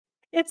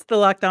It's the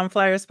Locked On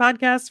Flyers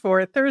podcast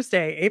for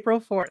Thursday, April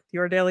 4th.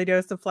 Your daily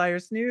dose of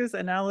Flyers news,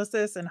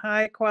 analysis, and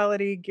high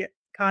quality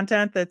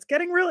content that's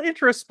getting real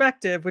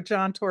introspective with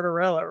John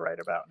Tortorella right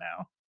about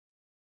now.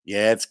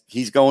 Yeah,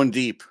 he's going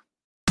deep.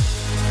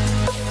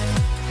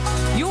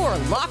 Your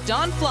Locked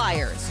On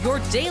Flyers, your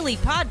daily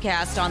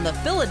podcast on the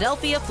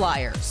Philadelphia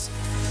Flyers.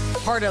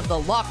 Part of the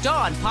Locked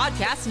On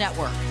Podcast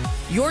Network.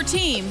 Your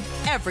team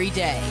every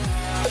day.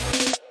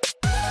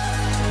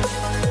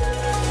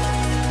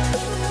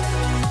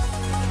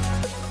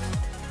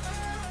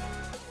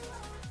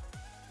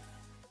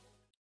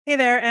 Hey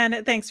there,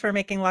 and thanks for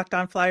making Locked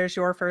On Flyers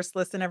your first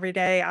listen every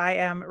day. I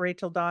am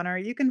Rachel Donner.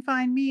 You can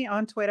find me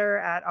on Twitter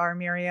at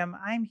rmiriam.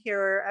 I'm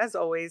here, as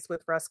always,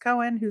 with Russ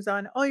Cohen, who's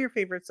on all your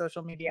favorite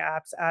social media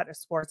apps at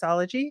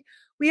Sportsology.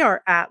 We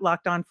are at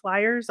Locked On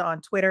Flyers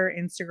on Twitter,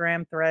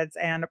 Instagram, Threads,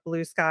 and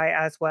Blue Sky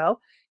as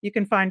well. You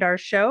can find our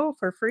show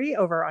for free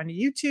over on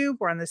YouTube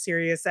or on the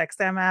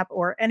SiriusXM app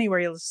or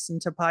anywhere you listen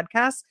to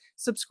podcasts.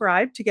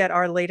 Subscribe to get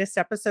our latest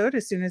episode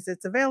as soon as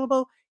it's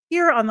available.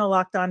 Here on the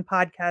Locked On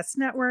Podcast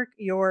Network,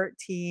 your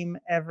team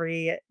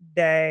every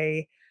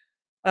day.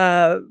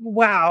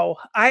 Wow.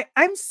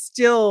 I'm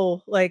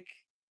still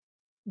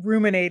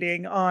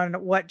ruminating on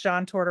what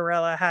John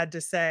Tortorella had to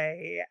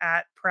say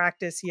at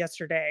practice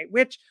yesterday,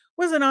 which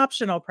was an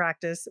optional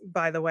practice,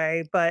 by the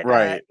way, but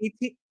right.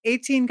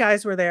 18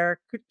 guys were there.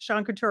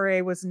 Sean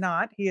Couturier was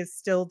not. He is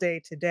still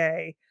day to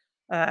day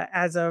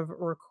as of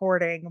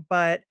recording,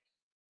 but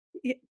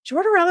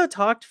Tortorella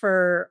talked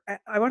for,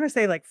 I want to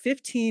say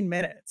 15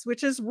 minutes,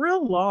 which is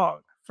real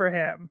long for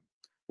him.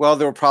 Well,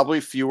 there were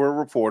probably fewer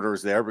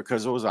reporters there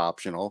because it was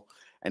optional.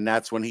 And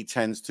that's when he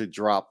tends to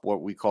drop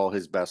what we call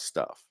his best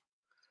stuff.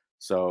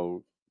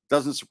 So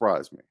doesn't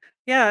surprise me.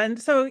 Yeah.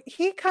 And so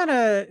he kind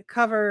of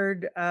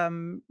covered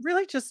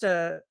really just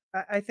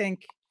I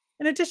think,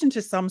 in addition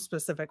to some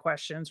specific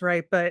questions,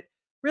 right? But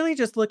really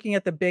just looking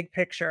at the big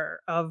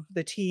picture of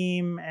the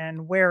team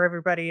and where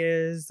everybody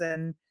is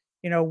and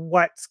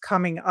what's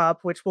coming up,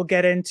 which we'll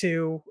get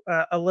into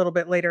a little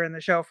bit later in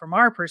the show from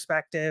our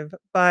perspective.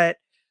 But,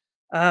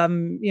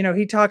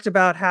 he talked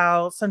about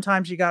how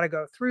sometimes you got to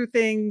go through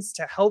things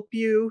to help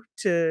you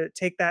to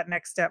take that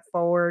next step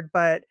forward.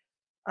 But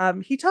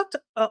he talked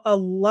a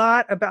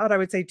lot about, I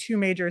would say, two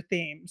major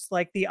themes,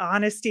 like the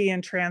honesty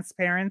and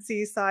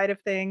transparency side of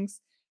things.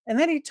 And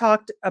then he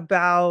talked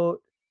about,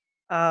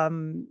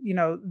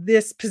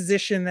 this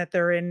position that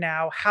they're in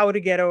now, how to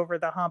get over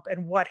the hump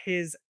and what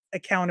his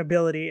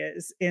accountability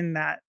is in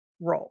that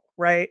role,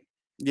 right?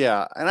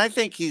 Yeah, and I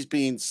think he's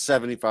being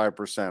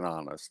 75%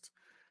 honest.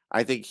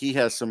 I think he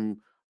has some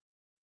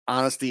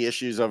honesty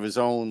issues of his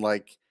own.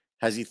 Like,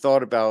 has he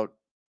thought about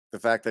the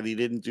fact that he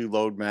didn't do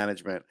load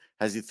management?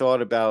 Has he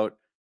thought about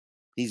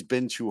he's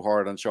been too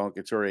hard on Sean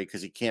Couturier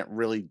because he can't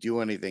really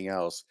do anything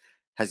else?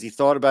 Has he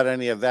thought about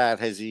any of that?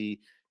 Has he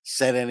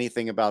said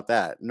anything about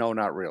that? No,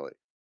 not really.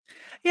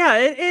 Yeah,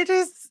 it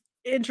is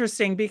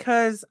interesting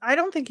because I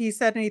don't think he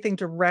said anything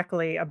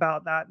directly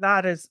about that.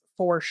 That is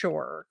for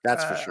sure.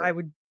 That's for sure.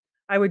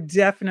 I would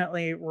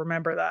definitely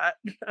remember that.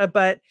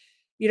 But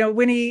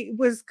when he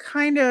was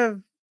kind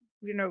of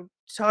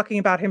talking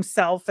about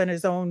himself and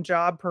his own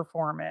job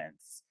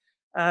performance,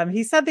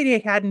 he said that he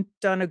hadn't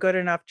done a good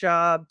enough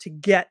job to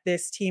get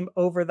this team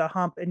over the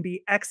hump and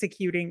be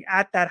executing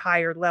at that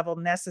higher level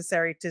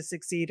necessary to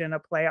succeed in a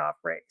playoff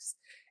race.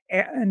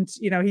 And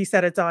he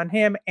said it's on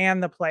him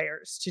and the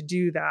players to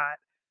do that.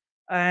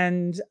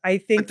 And I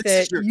think but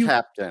this that is your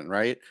captain,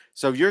 right?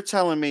 So you're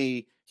telling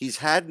me he's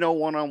had no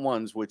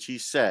one-on-ones, which he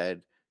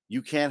said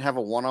you can't have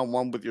a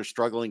one-on-one with your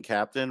struggling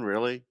captain.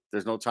 Really?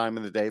 There's no time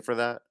in the day for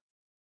that?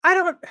 I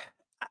don't.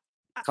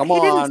 Come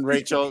on,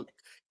 Rachel.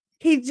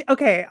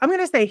 Okay. I'm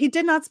going to say he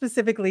did not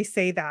specifically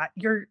say that.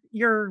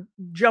 You're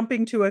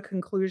jumping to a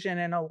conclusion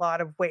in a lot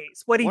of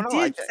ways. What he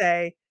did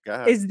say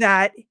is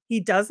that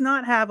he does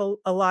not have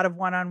a lot of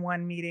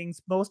one-on-one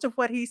meetings. Most of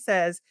what he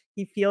says,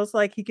 he feels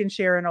like he can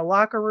share in a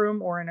locker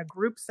room or in a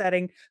group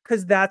setting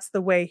because that's the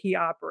way he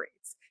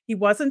operates. He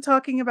wasn't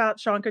talking about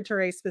Sean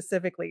Couturier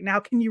specifically. Now,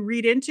 can you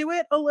read into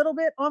it a little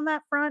bit on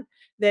that front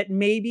that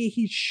maybe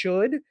he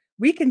should?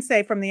 We can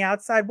say from the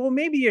outside, well,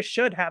 maybe you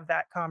should have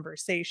that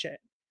conversation.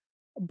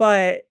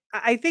 But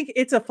I think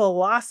it's a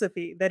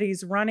philosophy that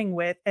he's running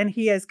with, and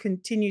he has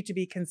continued to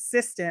be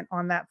consistent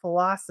on that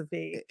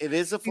philosophy. It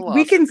is a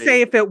philosophy. We can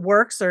say if it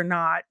works or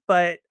not,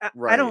 but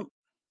right.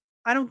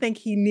 I don't think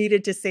he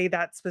needed to say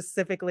that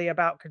specifically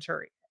about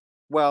Couturier.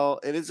 Well,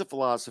 it is a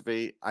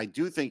philosophy. I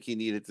do think he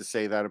needed to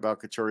say that about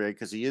Couturier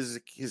because he is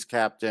his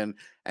captain.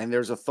 And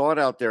there's a thought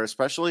out there,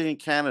 especially in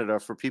Canada,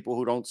 for people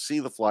who don't see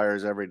the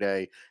Flyers every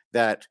day,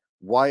 that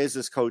why is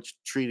this coach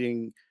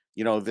treating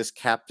this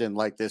captain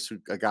like this,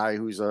 a guy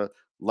who's a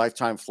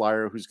lifetime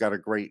Flyer who's got a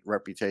great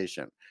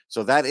reputation.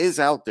 So that is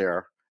out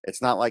there.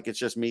 It's not like it's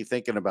just me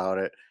thinking about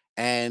it.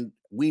 And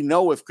we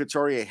know if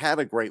Couturier had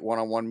a great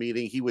one-on-one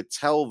meeting, he would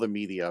tell the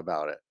media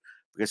about it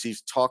because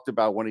he's talked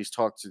about when he's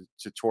talked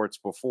to Torts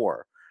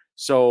before.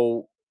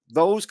 So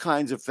those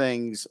kinds of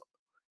things.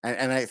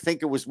 And I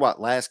think it was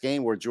last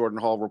game where Jordan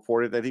Hall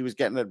reported that he was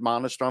getting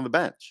admonished on the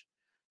bench.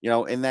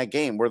 in that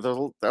game where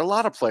a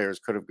lot of players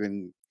could have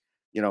been,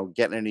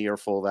 getting an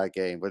earful that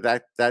game. But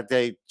that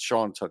day,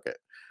 Sean took it.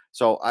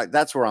 So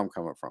that's where I'm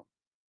coming from.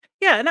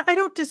 Yeah, and I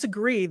don't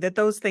disagree that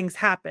those things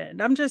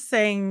happened. I'm just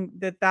saying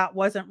that that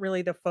wasn't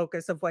really the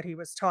focus of what he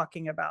was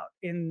talking about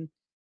in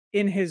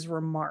his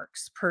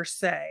remarks per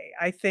se.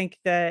 I think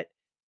that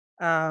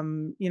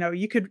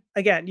you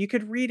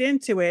could read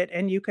into it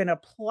and you can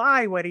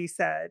apply what he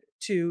said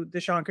to the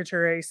Sean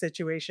Couturier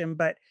situation,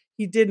 but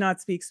he did not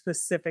speak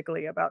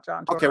specifically about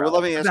John Okay, well, Tortorella,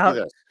 let me ask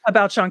you this.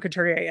 about Sean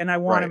Couturier, and I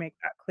want to Right. make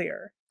that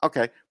clear.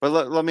 Okay, but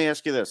let me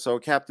ask you this. So, a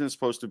captain is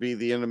supposed to be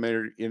the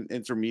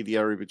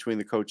intermediary between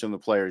the coach and the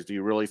players. Do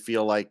you really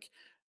feel like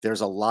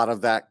there's a lot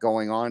of that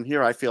going on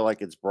here? I feel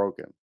like it's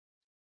broken.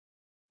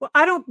 Well,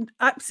 I don't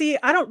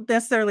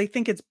necessarily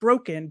think it's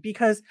broken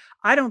because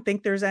I don't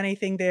think there's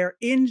anything there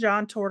in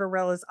John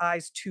Tortorella's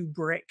eyes to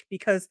break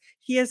because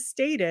he has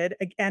stated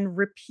and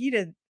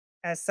repeated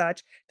as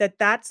such that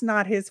that's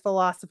not his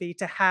philosophy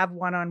to have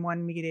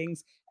one-on-one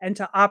meetings and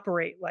to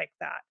operate like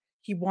that.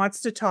 He wants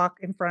to talk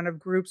in front of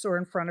groups or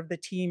in front of the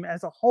team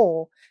as a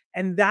whole,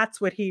 and that's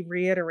what he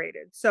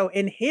reiterated. So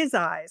in his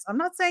eyes, I'm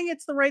not saying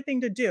it's the right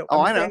thing to do. Oh,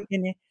 I'm I know.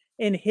 saying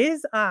in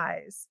his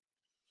eyes,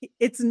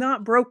 it's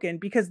not broken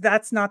because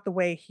that's not the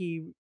way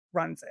he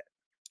runs it.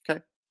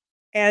 Okay.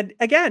 And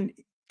again,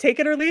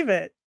 take it or leave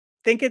it.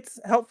 Think it's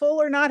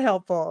helpful or not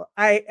helpful.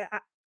 I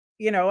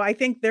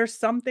think there's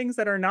some things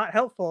that are not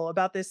helpful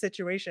about this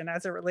situation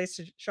as it relates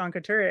to Sean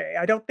Couturier.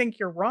 I don't think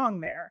you're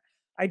wrong there.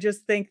 I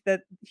just think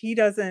that he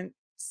doesn't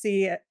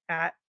see it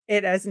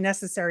as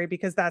necessary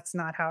because that's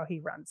not how he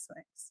runs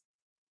things.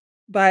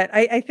 But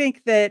I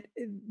think that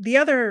the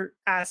other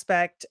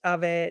aspect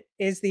of it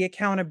is the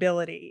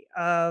accountability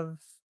of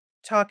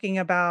talking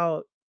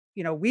about,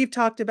 we've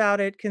talked about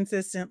it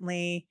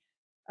consistently,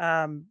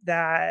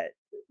 that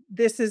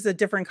this is a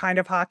different kind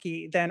of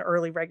hockey than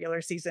early regular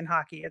season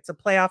hockey. It's a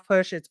playoff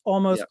push, it's Yeah.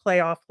 almost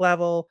playoff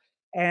level,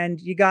 and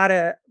you got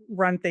to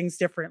run things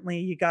differently.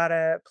 You got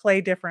to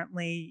play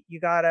differently. You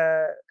got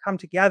to come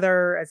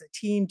together as a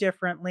team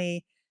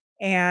differently.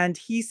 And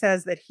he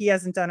says that he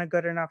hasn't done a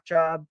good enough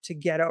job to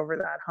get over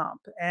that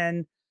hump.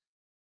 And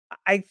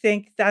I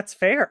think that's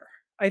fair.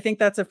 I think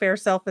that's a fair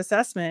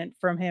self-assessment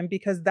from him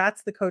because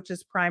that's the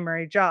coach's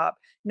primary job.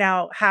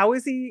 Now, how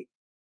is he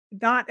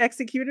not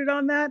executed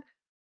on that?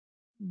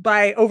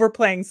 By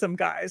overplaying some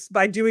guys,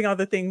 by doing all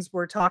the things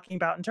we're talking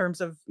about in terms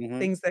of Hmm.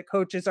 things that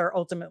coaches are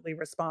ultimately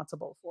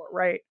responsible for,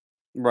 right?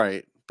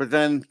 Right. But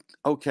then,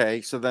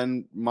 okay, so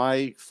then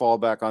my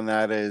fallback on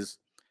that is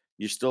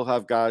you still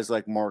have guys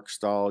like Mark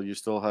Stahl, you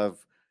still have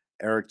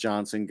Eric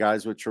Johnson,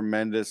 guys with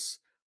tremendous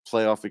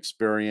playoff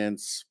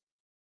experience.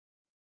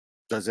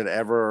 Does it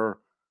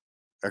ever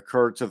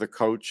occur to the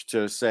coach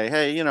to say,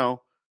 hey,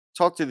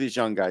 talk to these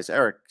young guys?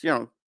 Eric,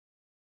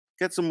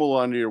 get some wool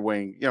under your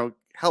wing,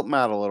 help them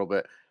out a little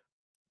bit.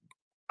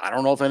 I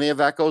don't know if any of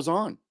that goes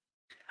on.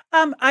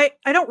 I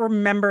don't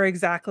remember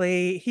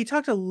exactly. He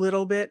talked a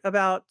little bit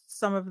about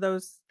some of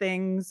those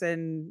things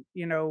and,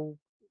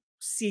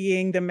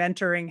 seeing the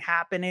mentoring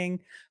happening,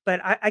 but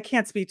I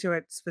can't speak to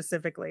it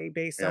specifically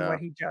based on Yeah. what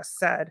he just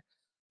said.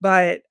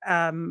 But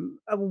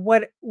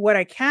what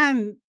I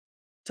can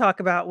talk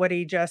about what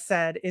he just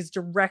said is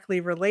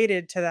directly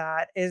related to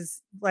that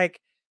is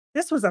like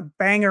this was a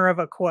banger of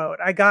a quote,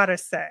 I gotta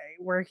say,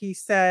 where he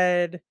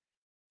said,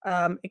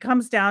 it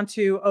comes down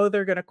to, oh,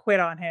 they're going to quit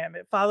on him.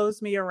 It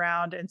follows me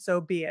around, and so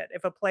be it.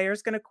 If a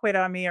player's going to quit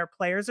on me or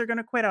players are going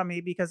to quit on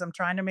me because I'm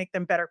trying to make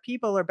them better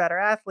people or better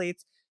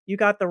athletes, you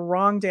got the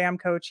wrong damn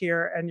coach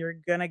here, and you're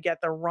going to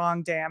get the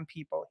wrong damn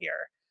people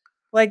here.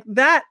 Like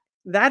that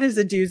is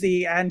a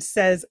doozy and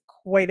says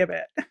quite a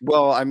bit.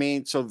 Well, I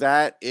mean, so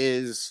that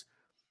is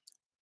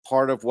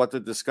part of what the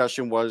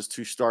discussion was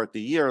to start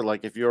the year.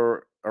 Like, if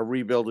you're a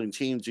rebuilding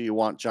team, do you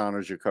want John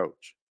as your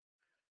coach?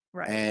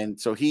 Right. And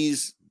so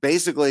he's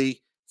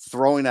basically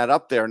throwing that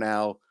up there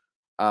now,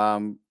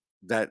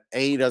 that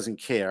A, doesn't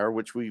care,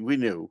 which we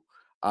knew,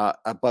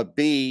 but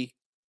B,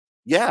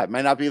 yeah, it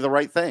might not be the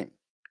right thing.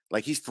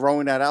 Like, he's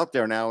throwing that out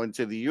there now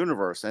into the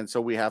universe, and so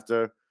we have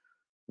to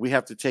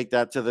take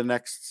that to the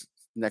next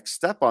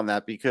step on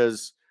that,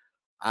 because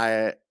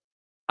I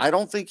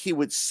don't think he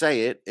would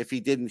say it if he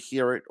didn't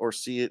hear it or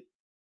see it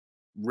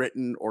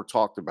written or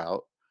talked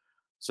about.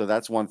 So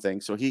that's one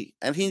thing. So he's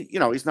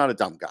not a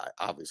dumb guy.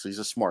 Obviously, he's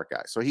a smart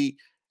guy. So he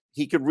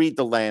could read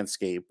the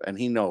landscape and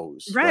he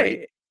knows, right?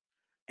 Right.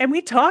 And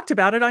we talked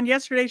about it on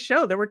yesterday's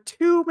show. There were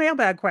 2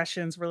 mailbag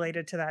questions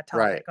related to that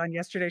Right. topic on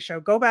yesterday's show.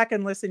 Go back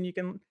and listen. You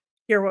can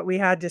hear what we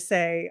had to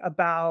say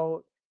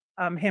about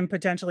him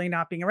potentially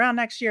not being around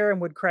next year and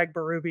would Craig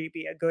Berube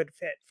be a good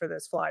fit for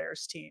this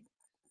Flyers team.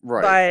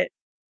 Right.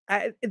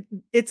 But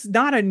it's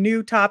not a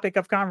new topic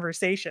of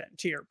conversation,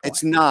 to your point.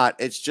 It's not.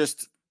 It's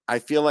just I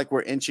feel like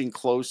we're inching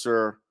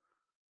closer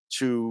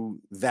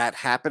to that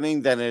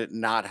happening than it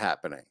not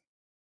happening.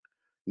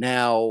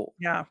 Now,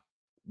 Yeah.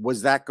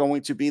 was that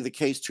going to be the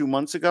case 2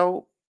 months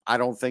ago? I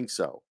don't think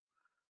so.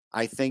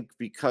 I think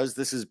because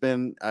this has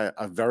been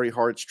a very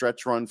hard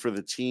stretch run for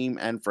the team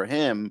and for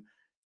him,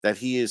 that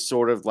he is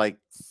sort of like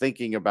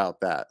thinking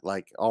about that.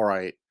 Like, all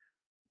right,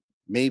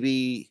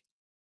 maybe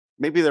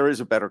there is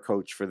a better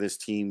coach for this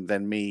team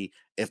than me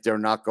if they're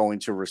not going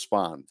to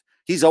respond.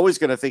 He's always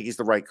going to think he's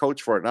the right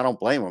coach for it, and I don't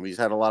blame him. He's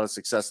had a lot of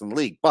success in the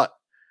league, but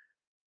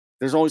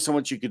there's only so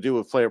much you could do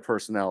with player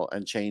personnel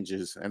and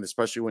changes, and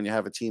especially when you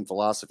have a team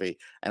philosophy.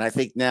 And I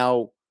think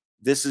now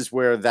this is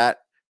where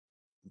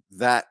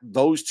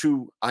those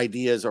two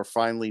ideas are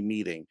finally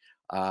meeting.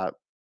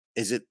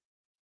 Is it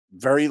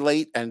very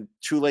late and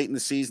too late in the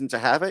season to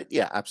have it?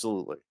 Yeah,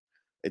 absolutely.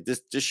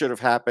 This should have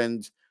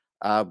happened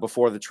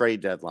before the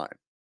trade deadline,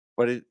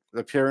 but it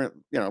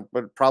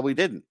probably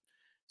didn't.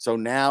 So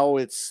now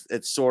it's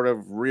sort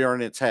of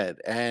rearing its head,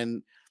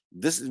 and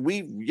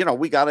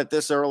we got it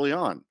this early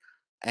on,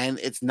 and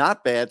it's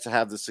not bad to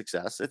have the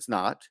success. It's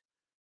not,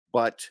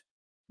 but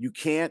you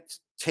can't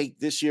take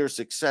this year's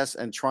success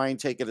and try and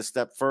take it a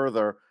step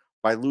further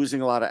by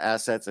losing a lot of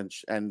assets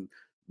and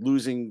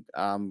losing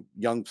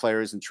young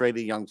players and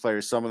trading young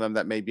players, some of them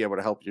that may be able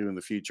to help you in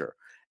the future.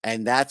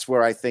 And that's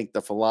where I think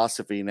the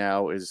philosophy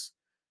now is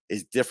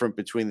different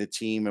between the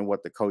team and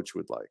what the coach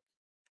would like.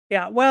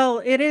 Yeah,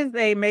 well, it is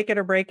a make it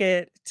or break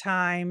it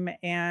time,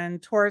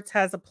 and Torts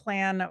has a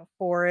plan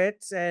for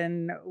it,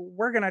 and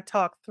we're going to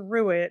talk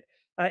through it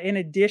in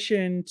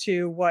addition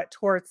to what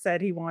Torts said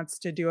he wants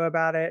to do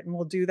about it, and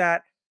we'll do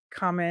that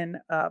coming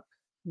up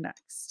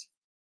next.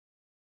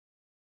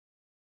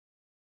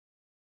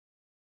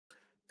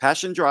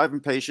 Passion, drive,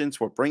 and patience,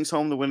 what brings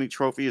home the winning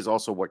trophy is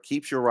also what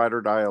keeps your ride or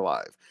die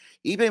alive.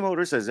 eBay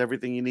Motors has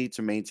everything you need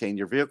to maintain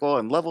your vehicle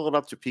and level it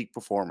up to peak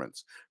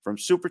performance. From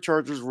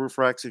superchargers, roof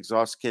racks,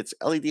 exhaust kits,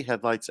 LED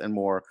headlights, and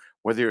more,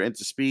 whether you're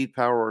into speed,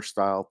 power, or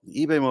style,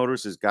 eBay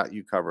Motors has got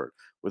you covered.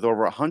 With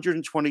over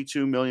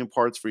 122 million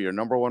parts for your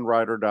number one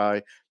ride or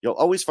die, you'll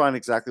always find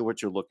exactly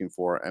what you're looking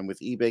for. And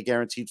with eBay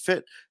Guaranteed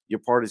Fit, your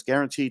part is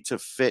guaranteed to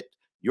fit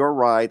your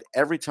ride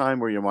every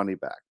time or your money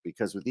back.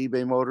 Because with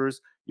eBay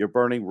Motors, you're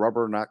burning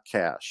rubber, not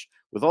cash.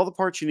 With all the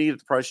parts you need at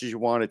the prices you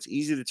want, it's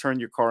easy to turn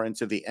your car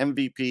into the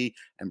MVP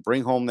and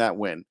bring home that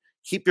win.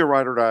 Keep your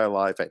ride or die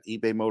alive at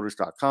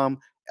ebaymotors.com.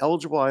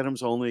 Eligible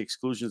items only.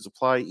 Exclusions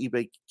apply.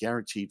 eBay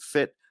Guaranteed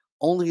Fit.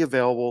 Only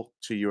available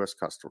to U.S.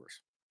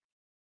 customers.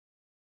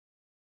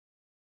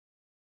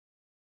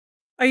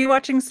 Are you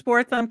watching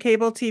sports on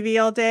cable TV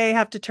all day?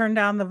 Have to turn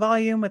down the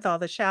volume with all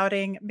the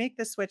shouting? Make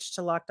the switch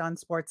to Locked On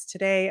Sports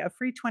Today, a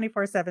free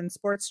 24/7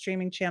 sports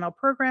streaming channel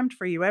programmed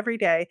for you every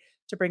day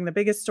to bring the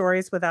biggest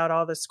stories without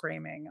all the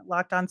screaming.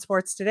 Locked On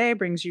Sports Today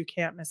brings you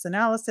can't miss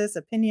analysis,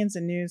 opinions,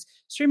 and news,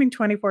 streaming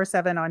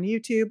 24/7 on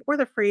YouTube or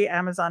the free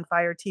Amazon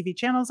Fire TV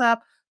channels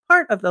app,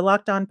 part of the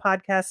Locked On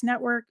Podcast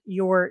Network,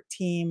 your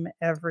team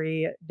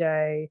every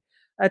day.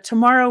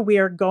 Tomorrow, we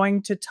are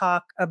going to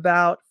talk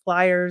about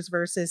Flyers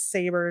versus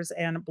Sabres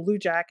and Blue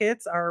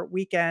Jackets, our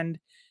weekend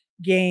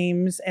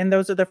games. And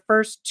those are the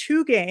first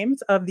two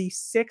games of the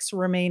 6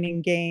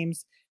 remaining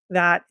games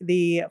that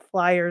the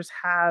Flyers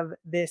have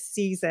this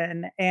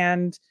season.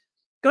 And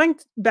going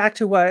back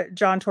to what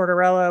John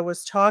Tortorella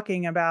was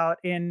talking about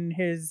in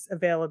his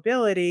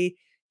availability,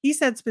 he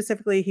said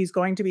specifically he's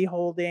going to be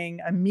holding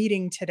a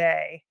meeting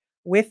today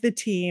with the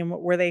team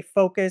where they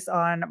focus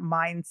on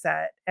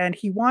mindset, and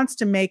he wants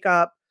to make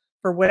up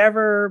for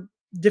whatever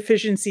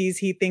deficiencies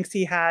he thinks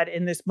he had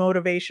in this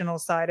motivational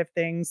side of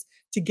things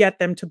to get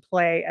them to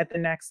play at the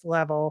next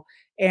level,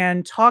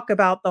 and talk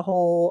about the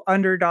whole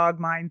underdog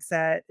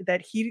mindset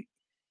that he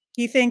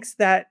thinks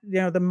that,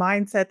 the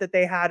mindset that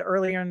they had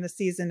earlier in the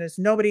season is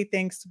nobody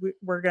thinks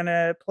we're going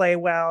to play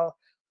well.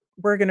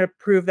 We're going to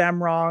prove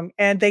them wrong.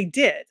 And they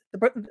did.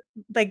 But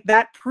like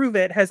that prove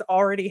it has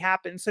already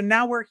happened. So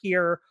now we're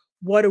here.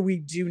 What do we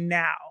do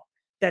now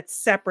that's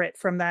separate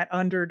from that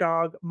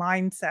underdog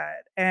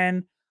mindset?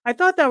 And I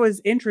thought that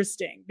was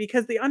interesting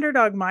because the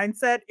underdog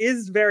mindset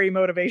is very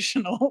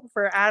motivational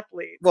for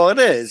athletes. Well, it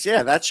is.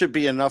 Yeah, that should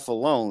be enough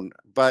alone.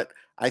 But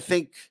I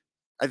think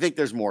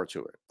there's more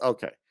to it.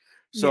 Okay.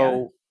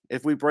 So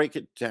if we break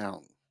it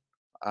down,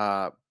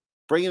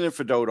 bringing in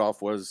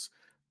Fedotov was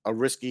a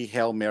risky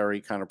Hail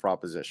Mary kind of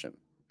proposition.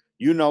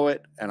 You know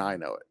it, and I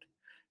know it.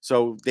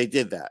 So they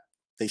did that.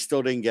 They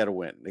still didn't get a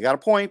win. They got a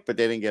point, but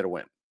they didn't get a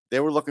win. They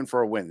were looking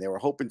for a win. They were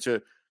hoping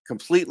to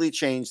completely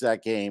change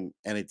that game,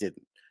 and it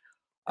didn't.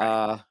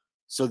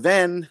 So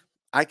then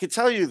I could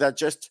tell you that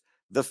just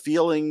the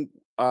feeling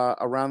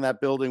around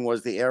that building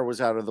was the air was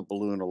out of the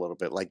balloon a little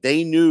bit. Like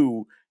they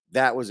knew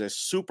that was a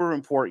super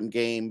important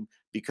game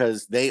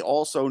because they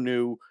also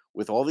knew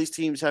with all these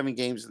teams having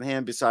games in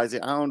hand besides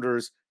the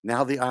Islanders,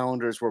 now the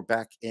Islanders were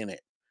back in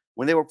it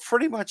when they were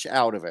pretty much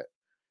out of it.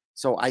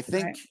 So I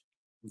think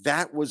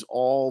that was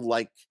all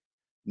like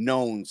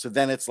known. So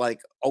then it's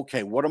like,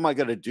 okay, what am I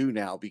going to do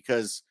now?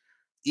 Because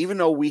even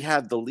though we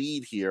have the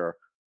lead here,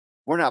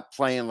 we're not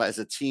playing as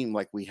a team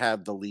like we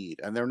have the lead,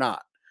 and they're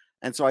not.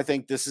 And so I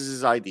think this is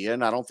his idea,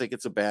 and I don't think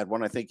it's a bad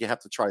one. I think you have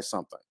to try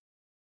something.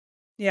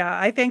 Yeah,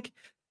 I think,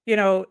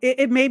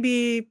 it may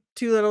be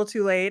too little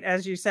too late,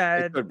 as you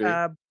said. It could be.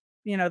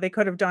 They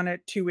could have done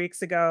it 2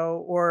 weeks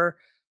ago, or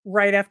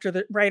right after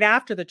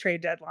the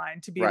trade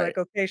deadline to be Right. like,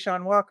 okay,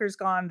 Sean Walker's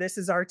gone. This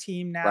is our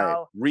team Right.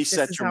 now. This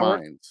Reset is your how we're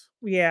minds.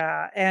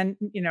 yeah. And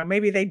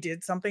maybe they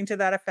did something to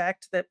that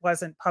effect that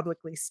wasn't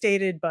publicly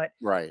stated, but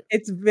Right.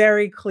 it's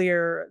very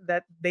clear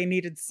that they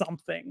needed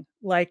something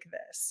like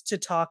this to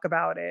talk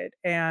about it.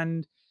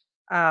 And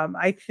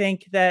I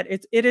think that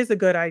it is a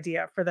good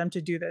idea for them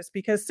to do this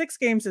because 6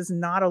 games is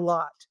not a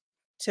lot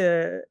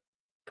to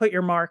put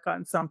your mark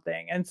on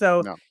something. And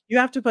so No. you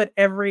have to put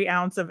every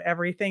ounce of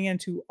everything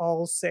into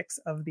all 6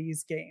 of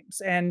these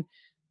games. And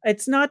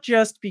it's not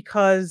just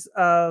because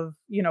of,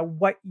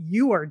 what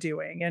you are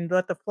doing and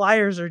what the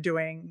Flyers are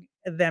doing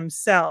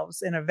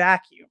themselves in a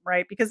vacuum,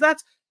 right? Because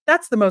that's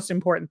the most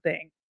important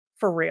thing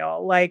for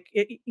real. Like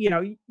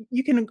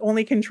you can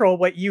only control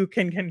what you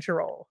can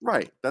control.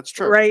 Right. That's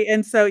true. Right,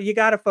 and so you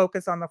gotta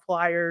focus on the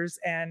Flyers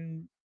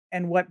and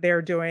what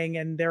they're doing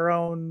and their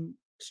own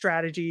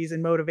strategies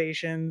and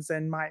motivations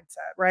and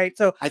mindset, right?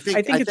 So I I think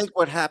think I it's think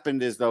what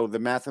happened is though the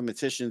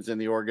mathematicians in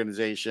the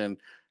organization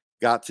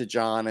got to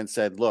John and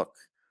said, "Look,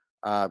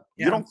 you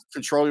yeah, don't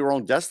control your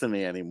own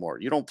destiny anymore.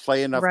 You don't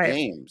play enough right.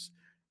 games."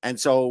 And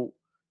so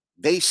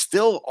they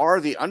still are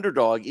the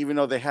underdog, even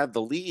though they have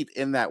the lead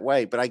in that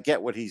way. But I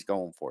get what he's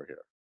going for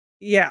here.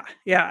 Yeah,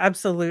 yeah,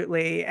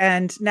 absolutely,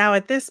 and now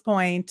at this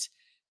point,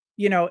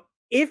 you know,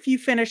 if you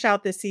finish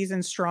out this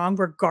season strong,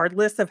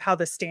 regardless of how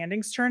the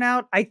standings turn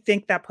out, I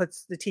think that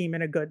puts the team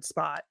in a good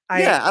spot.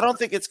 I Yeah, I don't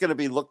think it's going to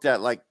be looked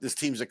at like this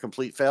team's a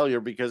complete failure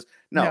because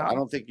no, I No.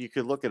 don't think you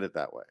could look at it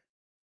that way.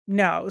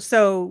 No.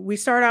 So we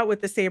start out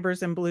with the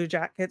Sabres and Blue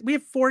Jackets. We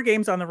have 4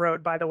 games on the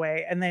road, by the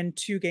way, and then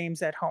 2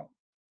 games at home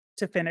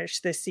to finish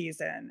this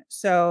season.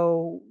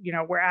 So,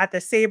 we're at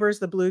the Sabres,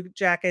 the Blue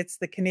Jackets,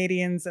 the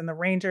Canadians, and the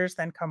Rangers,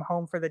 then come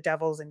home for the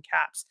Devils and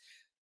Caps.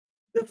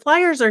 The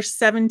Flyers are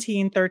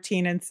 17,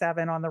 13, and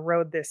 7 on the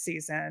road this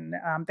season.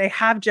 They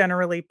have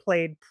generally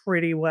played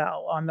pretty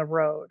well on the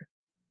road.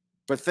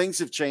 But things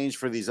have changed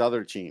for these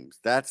other teams.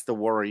 That's the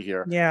worry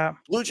here. Yeah.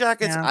 Blue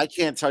Jackets, Yeah. I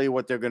can't tell you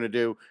what they're going to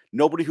do.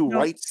 Nobody who Nope.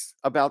 writes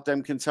about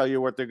them can tell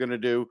you what they're going to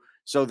do.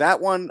 So that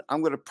one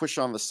I'm going to push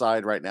on the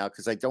side right now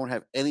because I don't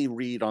have any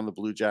read on the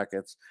Blue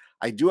Jackets.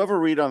 I do have a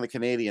read on the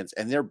Canadians,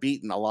 and they're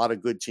beating a lot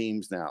of good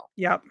teams now.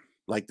 Yep.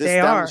 Like this They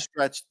down the are.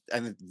 stretch,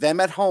 and them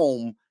at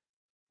home,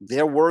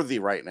 they're worthy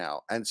right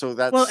now. And so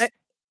Well,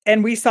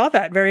 and we saw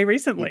that very we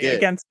recently did.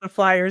 against the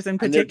Flyers in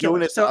And they're doing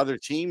particular. it to So other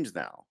teams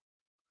now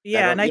that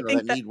yeah, are, and I that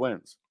think that need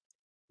wins.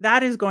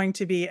 that is going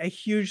to be a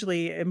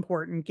hugely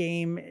important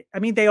game. I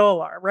mean, they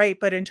all are, right?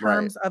 But in Right.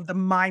 terms of the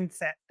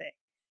mindset thing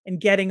and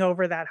getting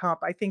over that hump,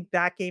 I think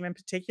that game in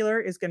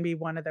particular is going to be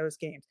one of those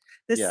games.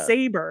 The Yeah.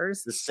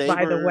 Sabres, The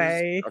by the Sabres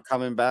way, are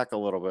coming back a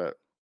little bit.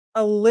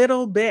 a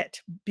little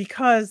bit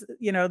because,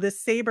 the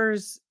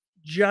Sabres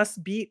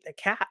just beat the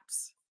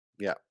Caps.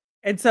 Yeah.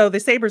 And so the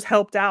Sabres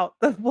helped out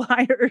the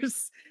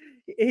Flyers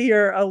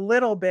here a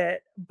little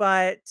bit,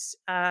 but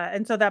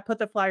and so that put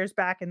the Flyers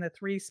back in the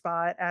 3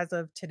 spot as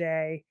of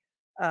today,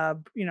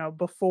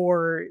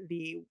 before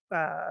the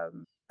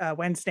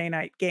Wednesday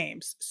night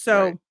games. Right.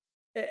 So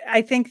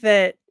I think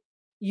that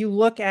you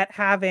look at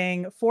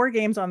having 4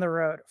 games on the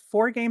road,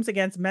 4 games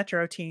against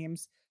Metro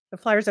teams. The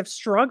Flyers have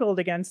struggled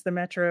against the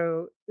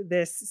Metro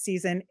this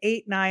season,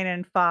 8, 9,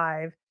 and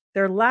 5.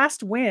 Their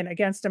last win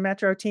against a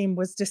Metro team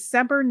was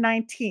December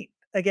 19th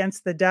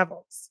against the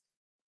Devils.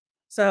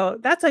 So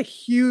that's a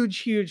huge,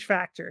 huge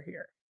factor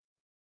here.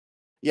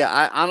 Yeah,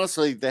 I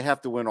honestly they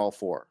have to win all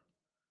 4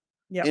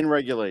 Yep. in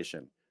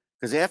regulation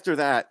because after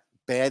that,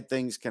 bad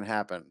things can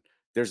happen.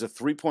 There's a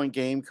 3-point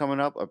game coming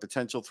up, a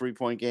potential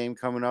 3-point game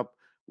coming up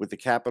with the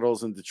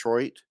Capitals in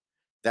Detroit.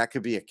 That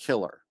could be a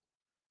killer.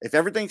 If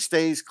everything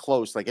stays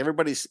close, like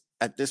everybody's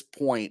at this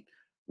point,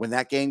 when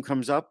that game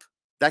comes up,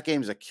 that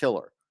game's a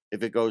killer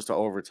if it goes to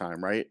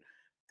overtime, right?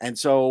 And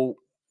so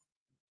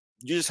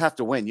you just have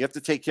to win. You have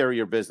to take care of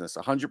your business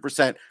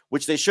 100%,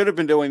 which they should have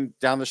been doing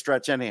down the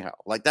stretch anyhow.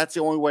 Like that's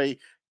the only way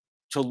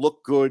to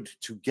look good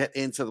to get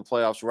into the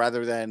playoffs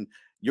rather than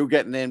you're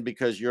getting in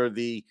because you're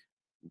the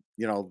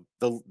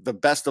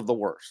best of the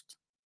worst.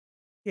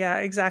 Yeah,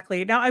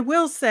 exactly. Now, I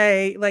will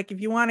say, like,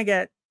 if you want to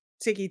get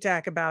ticky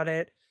tack about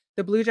it,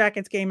 the Blue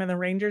Jackets game and the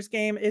Rangers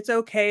game, it's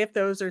okay if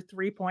those are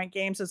 3-point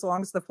games as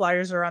long as the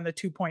Flyers are on the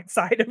 2-point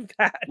side of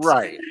that.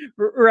 Right.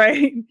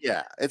 Right.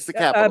 Yeah, it's the Uh,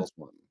 Capitals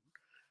one.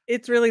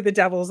 it's really the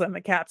Devils and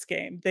the Caps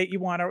game that you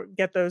want to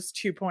get those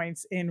 2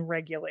 points in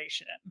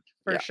regulation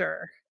for Yeah.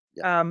 sure.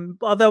 Yeah.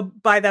 Although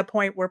by that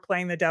point we're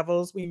playing the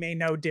Devils, we may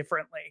know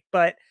differently,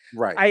 but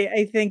Right.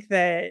 I think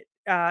that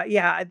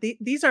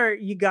these are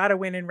you got to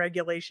win in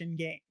regulation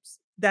games.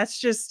 That's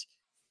just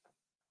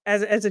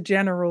as a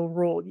general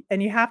rule,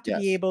 and you have to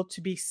be Yes. able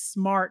to be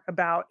smart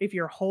about if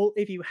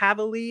you have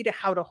a lead,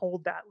 how to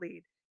hold that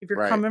lead. If you're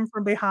Right. coming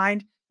from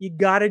behind, you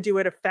got to do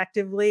it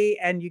effectively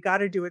and you got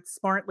to do it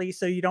smartly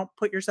so you don't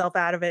put yourself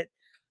out of it.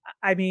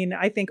 I mean,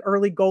 I think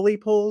early goalie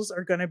pulls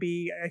are going to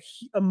be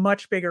a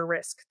much bigger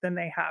risk than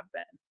they have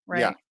been,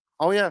 Yeah. right?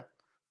 Oh yeah.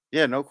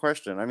 Yeah, no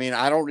question. I mean,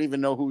 I don't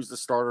even know who's the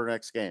starter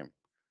next game.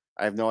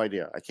 I have no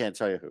idea. I can't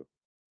tell you who.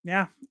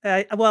 Yeah.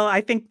 Well,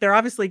 I think they're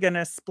obviously going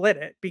to split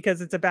it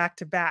because it's a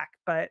back-to-back,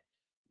 but,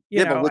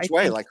 Yeah, but I which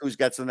way? think Like, who's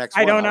gets the next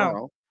I one? don't I don't know.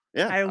 know.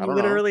 Yeah, I I don't know.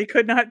 literally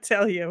could not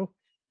tell you.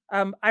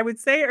 I would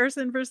say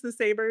Urson versus the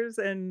Sabres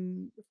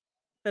and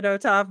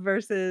Fedotov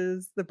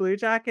versus the Blue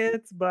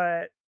Jackets,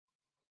 but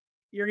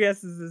your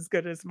guess is as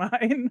good as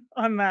mine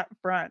on that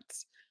front.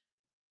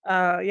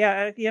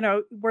 Yeah,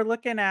 we're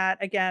looking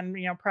at again,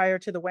 prior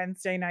to the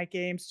Wednesday night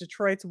games,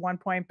 Detroit's 1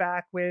 point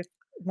back with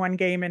 1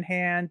 game in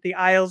hand. The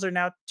Isles are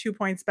now 2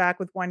 points back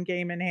with 1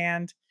 game in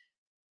hand.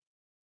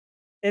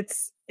 It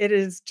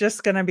is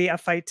just going to be a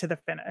fight to the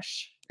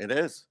finish. It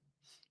is.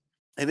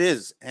 It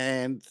is.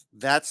 And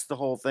that's the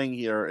whole thing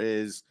here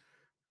is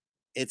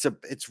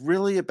it's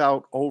really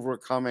about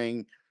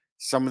overcoming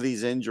some of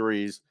these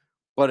injuries,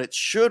 but it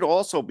should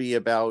also be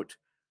about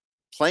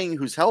playing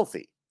who's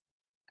healthy.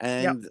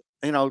 Yep.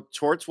 And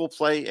Torts will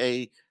play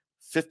a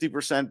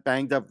 50%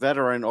 banged up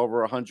veteran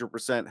over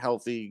 100%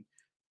 healthy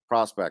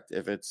prospect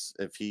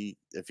if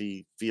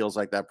he feels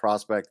like that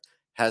prospect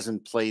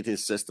hasn't played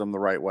his system the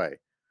right way.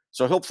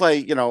 So he'll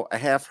play, a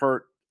half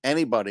hurt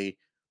anybody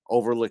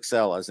over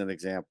Lixell as an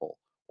example.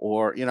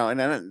 Or, and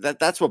then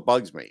that's what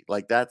bugs me.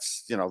 Like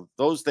that's,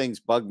 those things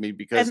bug me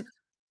because And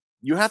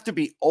you have to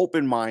be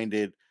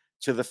open-minded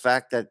to the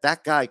fact that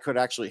that guy could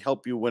actually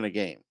help you win a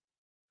game.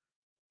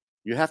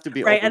 You have to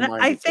be right, and I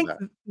open-minded to think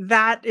that.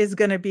 that is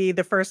going to be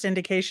the first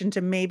indication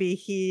to maybe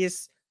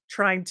he's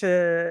trying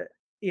to,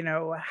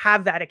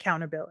 have that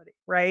accountability,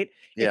 right?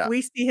 If Yeah,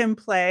 we see him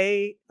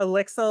play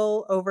Elixir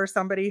over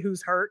somebody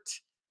who's hurt,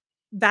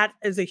 that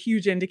is a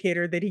huge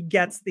indicator that he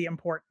gets the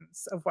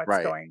importance of what's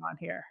right, going on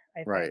here,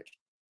 I right. think.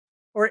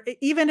 Or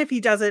even if he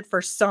does it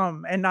for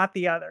some and not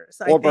the others.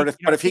 I Or but think,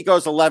 if but if he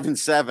goes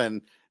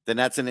 11-7, then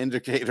that's an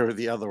indicator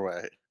the other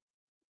way.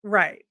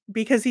 right,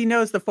 because he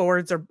knows the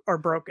forwards are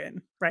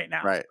broken right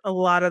now. Right, A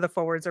lot of the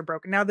forwards are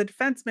broken. Now the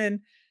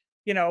defensemen,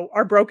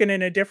 are broken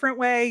in a different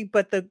way,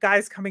 but the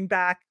guys coming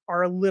back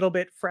are a little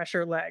bit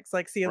fresher legs,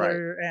 like right,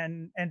 Sealer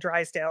and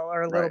Drysdale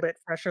are a little right, bit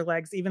fresher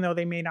legs, even though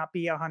they may not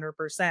be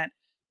 100%.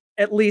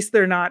 At least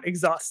they're not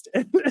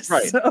exhausted.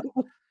 right. So,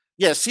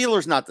 Yeah,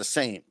 Sealer's not the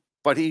same,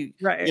 but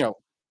right.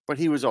 but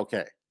he was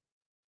okay.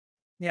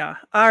 Yeah.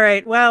 All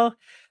right. Well,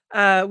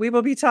 we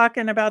will be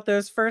talking about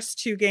those first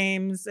 2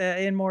 games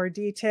in more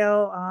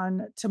detail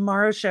on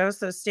tomorrow's show.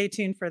 So stay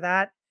tuned for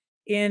that.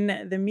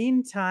 In the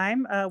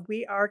meantime,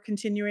 we are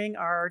continuing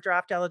our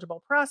draft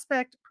eligible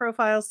prospect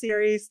profile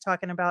series,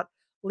 talking about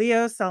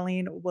Leo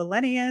Sahlin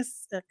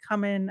Wallenius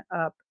coming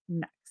up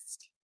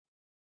next.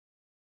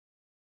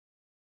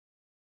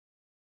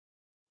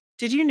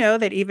 Did you know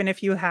that even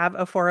if you have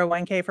a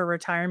 401k for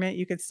retirement,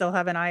 you could still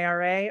have an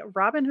IRA?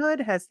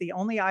 Robinhood has the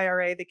only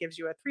IRA that gives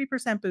you a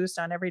 3% boost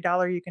on every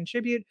dollar you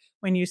contribute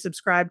when you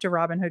subscribe to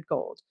Robinhood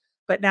Gold.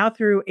 But now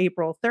through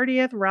April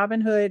 30th,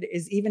 Robinhood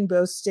is even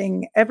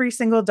boosting every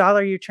single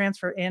dollar you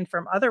transfer in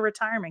from other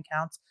retirement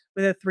accounts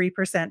with a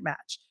 3%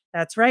 match.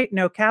 That's right,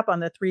 no cap on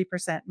the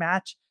 3%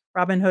 match.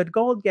 Robinhood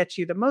Gold gets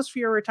you the most for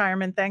your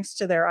retirement thanks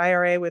to their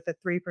IRA with a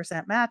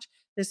 3% match.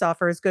 This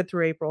offer is good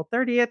through April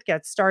 30th.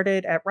 Get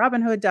started at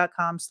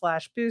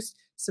robinhood.com/boost.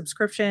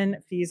 Subscription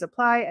fees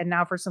apply. And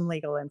now for some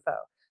legal info.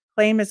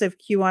 Claim as of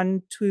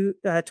Q1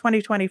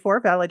 2024,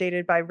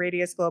 validated by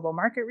Radius Global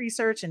Market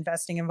Research.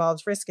 Investing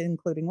involves risk,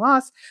 including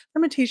loss.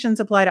 Limitations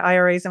apply to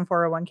IRAs and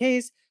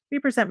 401ks.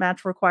 3%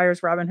 match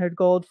requires Robinhood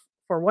Gold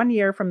for 1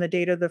 year from the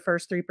date of the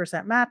first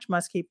 3% match.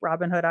 Must keep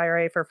Robinhood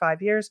IRA for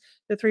 5 years.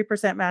 The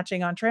 3%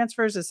 matching on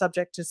transfers is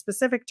subject to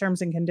specific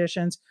terms and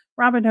conditions.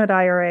 Robinhood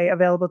IRA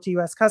available to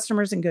U.S.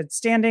 customers in good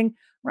standing.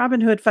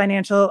 Robinhood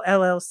Financial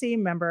LLC,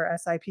 member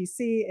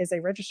SIPC, is a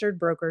registered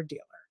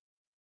broker-dealer.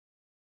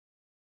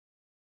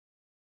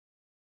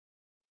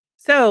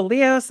 So,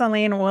 Leo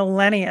Sahlin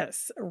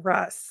Wallenius,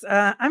 Russ.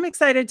 I'm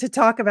excited to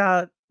talk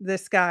about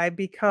this guy Mhm.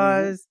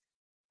 because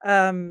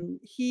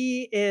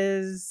he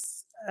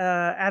is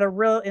at a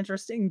real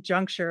interesting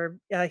juncture.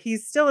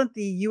 He's still at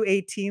the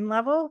U18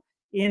 level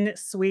in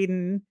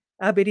Sweden,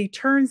 but he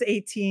turns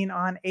 18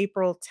 on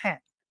April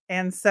 10th.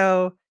 And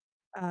so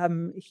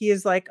he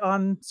is like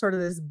on sort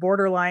of this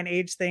borderline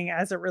age thing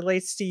as it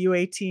relates to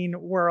U18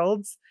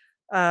 worlds,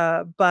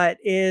 but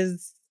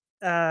is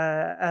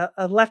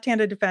a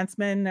left-handed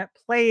defenseman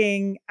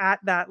playing at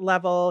that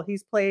level.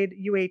 He's played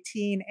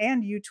U18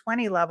 and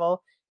U20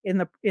 level in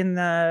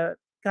the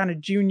kind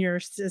of junior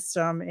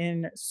system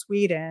in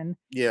Sweden.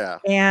 Yeah.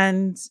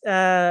 And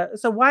so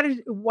why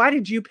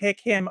did you pick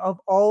him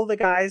of all the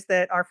guys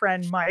that our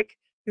friend Mike,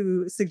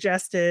 who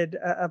suggested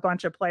a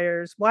bunch of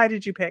players, why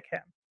did you pick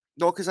him?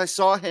 No, because I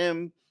saw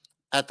him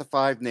at the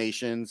Five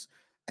Nations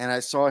and I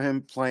saw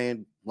him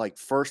playing like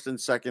first and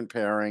second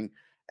pairing.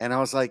 And I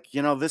was like,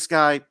 this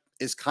guy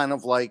is kind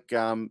of like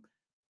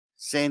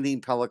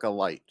Sandine Pellica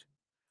light.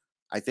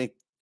 I think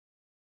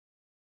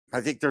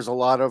there's a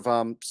lot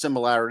of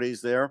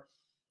similarities there,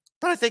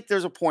 but I think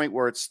there's a point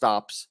where it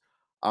stops.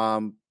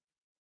 Um,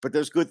 but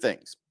there's good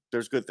things.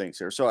 There's good things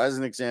here. So as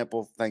an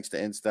example, thanks to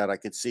Instat, I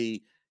could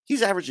see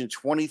he's averaging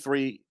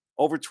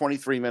over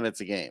 23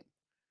 minutes a game.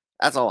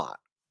 That's a lot.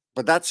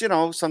 But that's,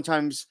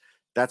 sometimes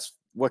that's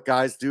what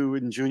guys do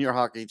in junior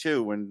hockey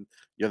too, when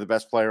you're the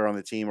best player on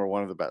the team or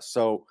one of the best.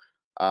 So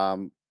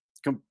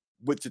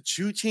with the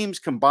two teams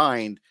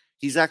combined,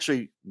 he's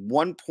actually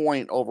 1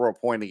 point over a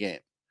point a game,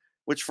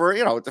 which for, a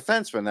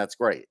defenseman, that's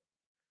great.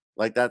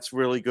 Like, that's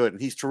really good.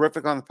 And he's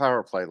terrific on the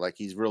power play. Like,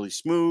 he's really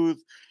smooth.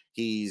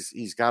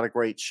 He's got a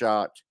great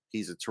shot.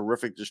 He's a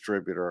terrific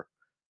distributor.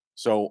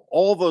 So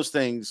all those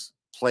things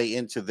play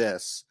into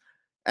this.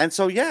 And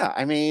so, yeah,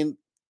 I mean,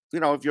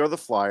 if you're the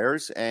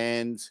Flyers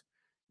and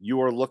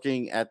you are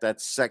looking at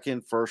that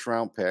second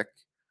first-round pick,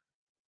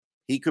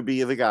 he could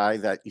be the guy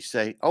that you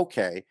say,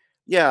 okay,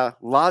 yeah,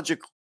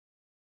 logically,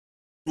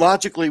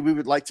 we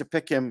would like to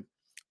pick him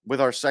with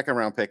our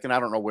second-round pick. And I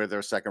don't know where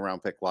their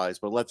second-round pick lies,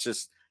 but let's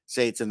just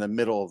say it's in the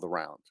middle of the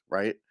round,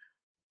 right?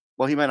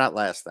 Well, he might not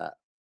last that.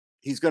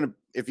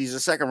 If he's a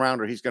second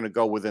rounder, he's going to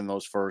go within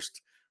those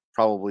first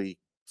probably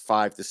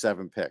 5 to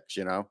 7 picks,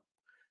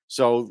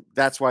 So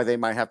that's why they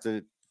might have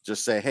to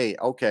just say, hey,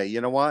 okay,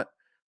 you know what?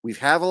 We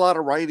have a lot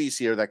of righties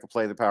here that can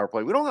play the power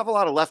play. We don't have a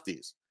lot of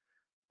lefties.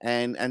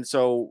 And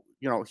so,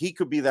 he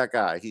could be that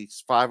guy.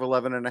 He's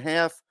 5'11 and a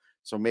half.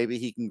 So maybe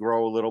he can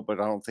grow a little, but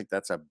I don't think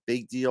that's a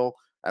big deal.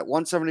 At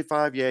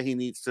 175, yeah, he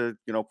needs to,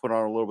 put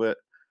on a little bit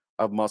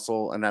of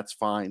muscle, and that's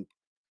fine.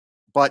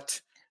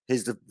 But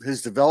his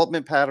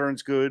development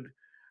pattern's good.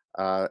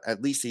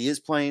 At least he is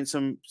playing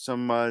some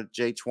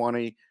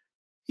J20.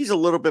 He's a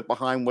little bit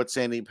behind what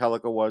Sandy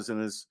Pellica was in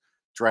his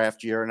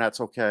draft year, and that's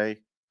okay.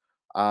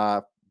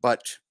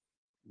 But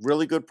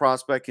really good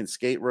prospect, can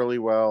skate really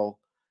well.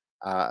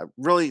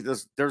 Really,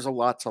 there's a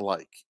lot to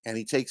like, and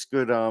he takes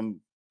good.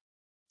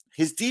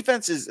 His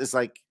defense is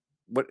like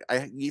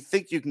you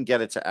think you can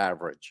get it to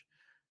average.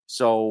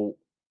 So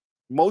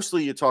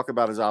mostly you talk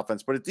about his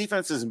offense, but his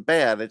defense isn't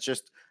bad.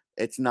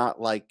 It's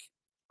not like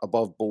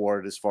above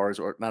board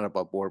or not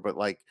above board, but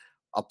like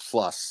a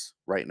plus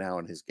right now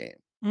in his game.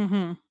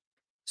 Mm-hmm.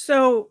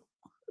 So,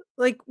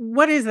 like,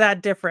 what is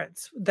that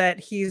difference that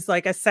he's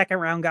like a second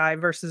round guy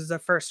versus a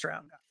first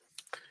round guy?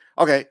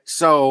 Okay.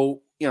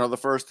 So, the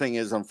first thing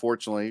is,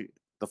 unfortunately,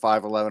 the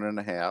 5'11 and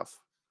a half,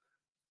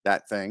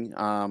 that thing.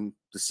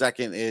 The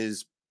second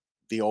is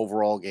the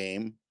overall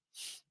game.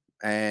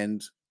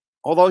 And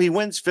although he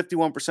wins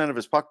 51% of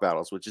his puck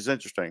battles, which is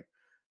interesting.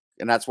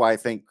 And that's why I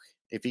think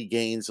if he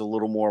gains a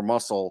little more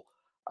muscle,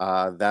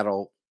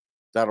 that'll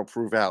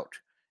prove out.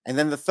 And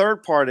then the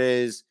third part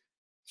is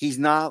he's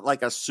not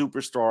like a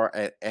superstar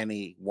at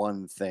any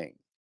one thing.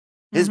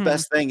 His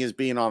best thing is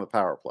being on the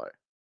power play.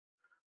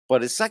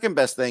 But his second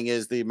best thing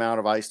is the amount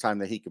of ice time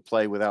that he could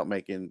play without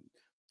making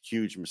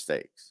huge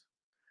mistakes.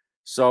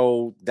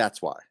 So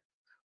that's why.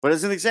 But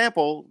as an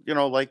example,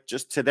 like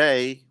just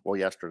yesterday,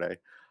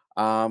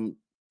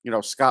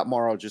 Scott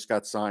Morrow just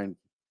got signed,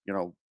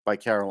 by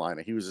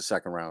Carolina. He was a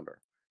second rounder.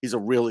 He's a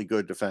really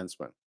good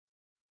defenseman.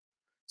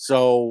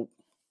 So,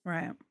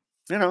 right.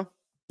 No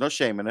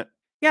shame in it.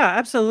 Yeah,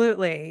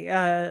 absolutely.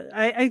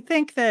 I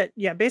think that,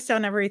 based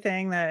on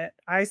everything that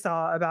I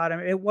saw about him,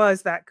 it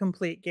was that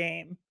complete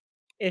game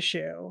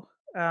issue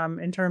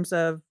in terms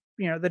of,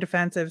 the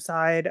defensive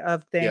side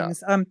of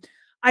things. Yeah.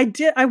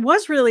 I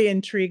was really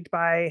intrigued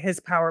by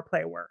his power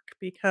play work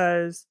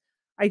because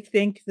I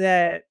think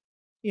that,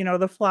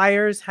 the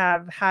Flyers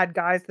have had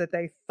guys that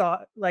they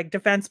thought, like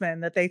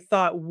defensemen, that they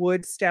thought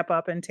would step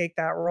up and take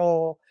that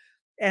role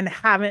and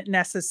haven't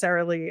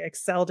necessarily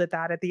excelled at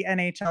that at the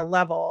NHL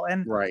level.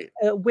 And right.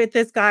 With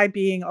this guy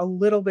being a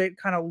little bit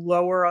kind of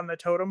lower on the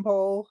totem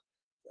pole,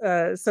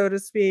 so to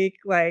speak,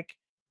 like,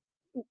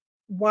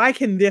 why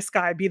can this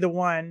guy be the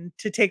one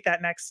to take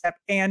that next step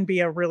and be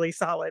a really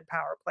solid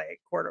power play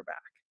quarterback?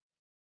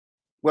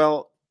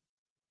 Well,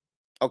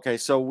 okay,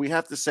 so we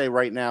have to say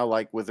right now,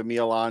 like with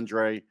Emil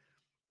Andre,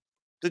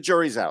 the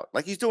jury's out.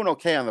 Like, he's doing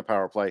okay on the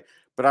power play,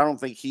 but I don't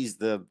think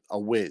he's a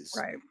whiz.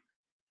 Right.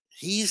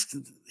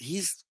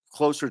 He's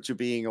closer to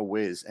being a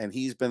whiz, and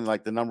he's been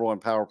like the number one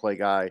power play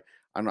guy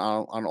on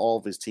all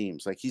of his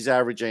teams. Like, he's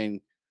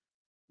averaging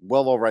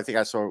well over, I think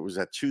I saw it was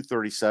at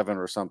 237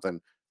 or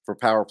something for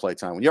power play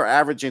time. When you're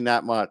averaging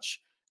that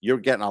much, you're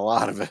getting a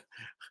lot of it.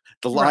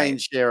 The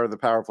lion's share of the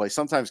power play.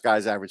 Sometimes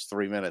guys average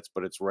 3 minutes,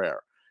 but it's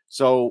rare.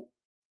 So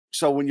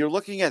when you're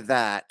looking at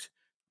that,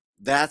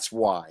 that's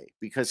why,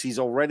 because he's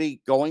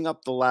already going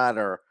up the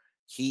ladder.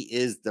 He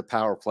is the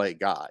power play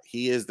guy.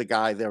 He is the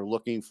guy they're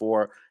looking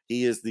for.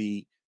 He is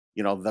the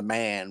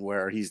man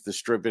where he's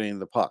distributing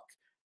the puck.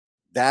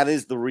 That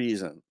is the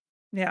reason.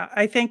 Yeah,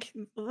 I think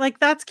like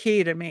that's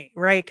key to me,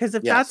 right? Because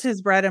if that's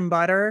his bread and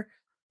butter,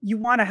 you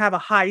want to have a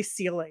high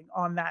ceiling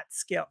on that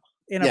skill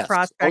in a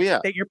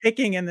prospect that you're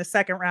picking in the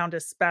second round,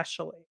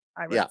 especially,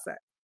 I would say.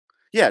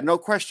 Yeah, no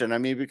question. I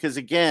mean, because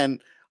again,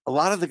 a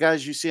lot of the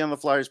guys you see on the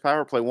Flyers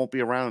power play won't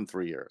be around in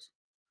 3 years.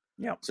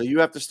 Yeah. So you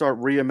have to start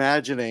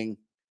reimagining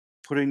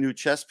putting new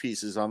chess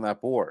pieces on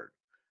that board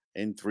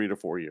in 3 to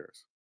 4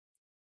 years.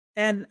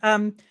 And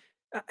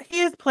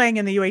he is playing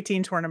in the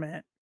U18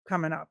 tournament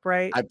coming up,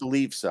 right? I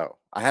believe so.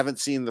 I haven't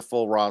seen the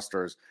full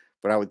rosters,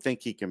 but I would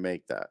think he can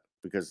make that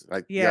because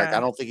I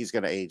don't think he's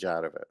going to age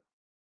out of it.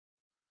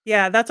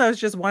 Yeah, that's what I was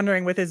just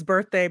wondering with his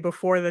birthday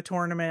before the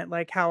tournament,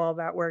 like how all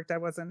that worked. I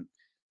wasn't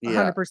Yeah.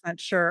 100%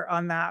 sure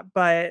on that,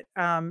 but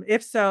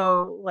if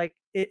so, like,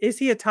 is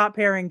he a top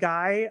pairing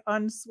guy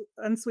on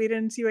on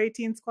Sweden's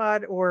U18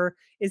 squad, or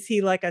is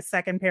he like a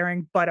second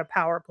pairing but a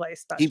power play He's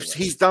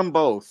specialist? done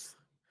both.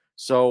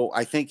 So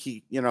I think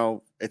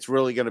it's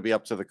really going to be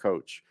up to the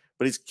coach,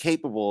 but he's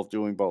capable of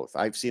doing both.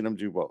 I've seen him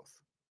do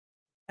both.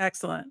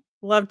 Excellent.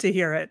 Love to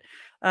hear it.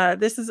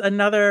 This is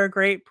another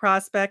great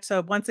prospect.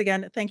 So once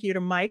again, thank you to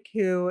Mike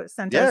who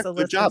sent Yeah, us a good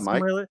list of job, some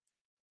Mike.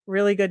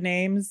 really good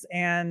names,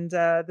 and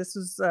this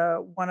was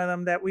one of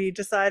them that we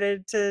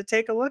decided to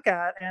take a look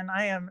at, and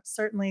I am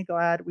certainly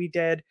glad we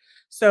did.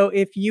 So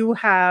if you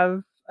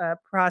have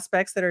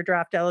prospects that are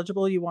draft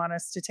eligible you want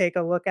us to take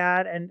a look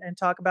at and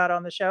talk about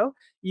on the show,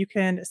 you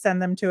can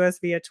send them to us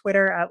via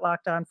Twitter at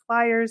Locked On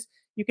Flyers.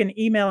 You can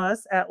email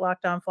us at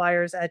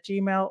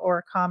lockedonflyers@gmail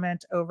or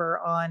comment over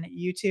on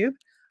YouTube.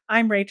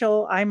 I'm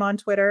Rachel. I'm on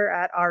Twitter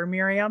at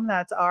rmiriam.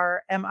 That's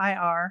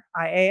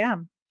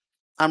RMIRIAM.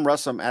 I'm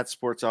Russ. I'm at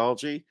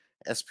Sportsology,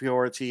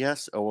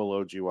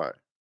 SPORTSOLOGY.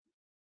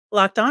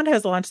 Locked On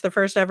has launched the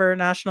first ever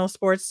national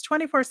sports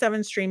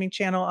 24/7 streaming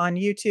channel on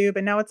YouTube,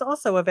 and now it's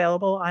also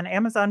available on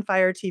Amazon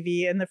Fire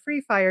TV and the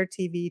free Fire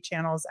TV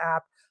channels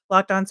app.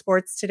 Locked On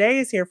Sports Today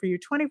is here for you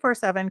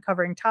 24/7,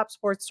 covering top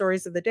sports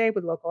stories of the day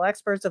with local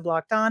experts of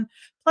Locked On,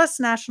 plus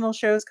national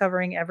shows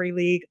covering every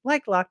league,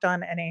 like Locked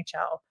On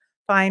NHL.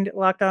 Find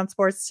Locked On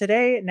Sports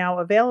Today now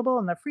available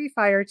in the free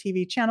Fire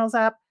TV channels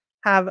app.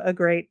 Have a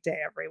great day,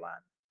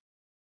 everyone.